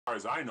far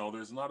as I know,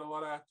 there's not a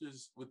lot of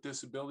actors with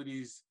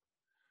disabilities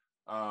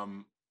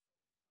um,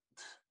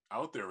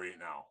 out there right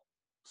now.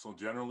 So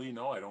generally,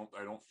 no, I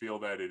don't feel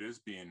that it is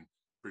being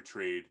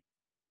portrayed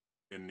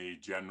in the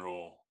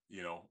general,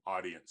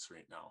 audience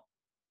right now.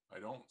 I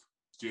don't.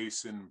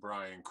 Jason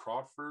Brian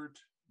Crawford.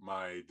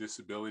 My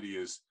disability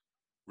is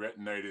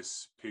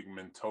retinitis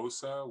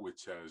pigmentosa,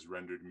 which has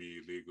rendered me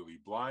legally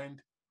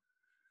blind.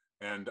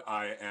 And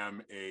I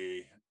am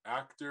a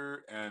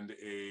actor and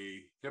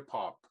a hip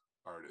hop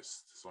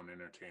artist, so an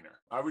entertainer.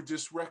 I would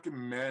just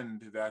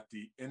recommend that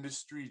the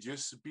industry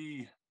just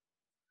be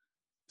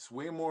it's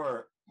way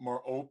more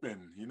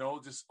open,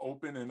 just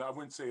open, and I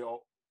wouldn't say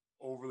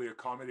overly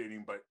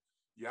accommodating, but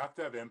you have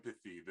to have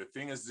empathy. The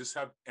thing is, just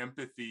have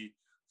empathy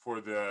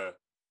for the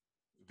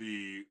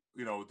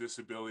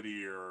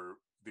disability or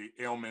the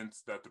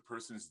ailments that the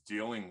person's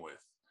dealing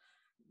with.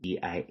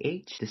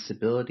 DIH,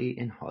 Disability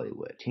in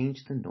Hollywood.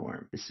 Change the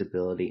norm.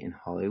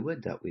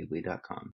 Disabilityinhollywood.weebly.com.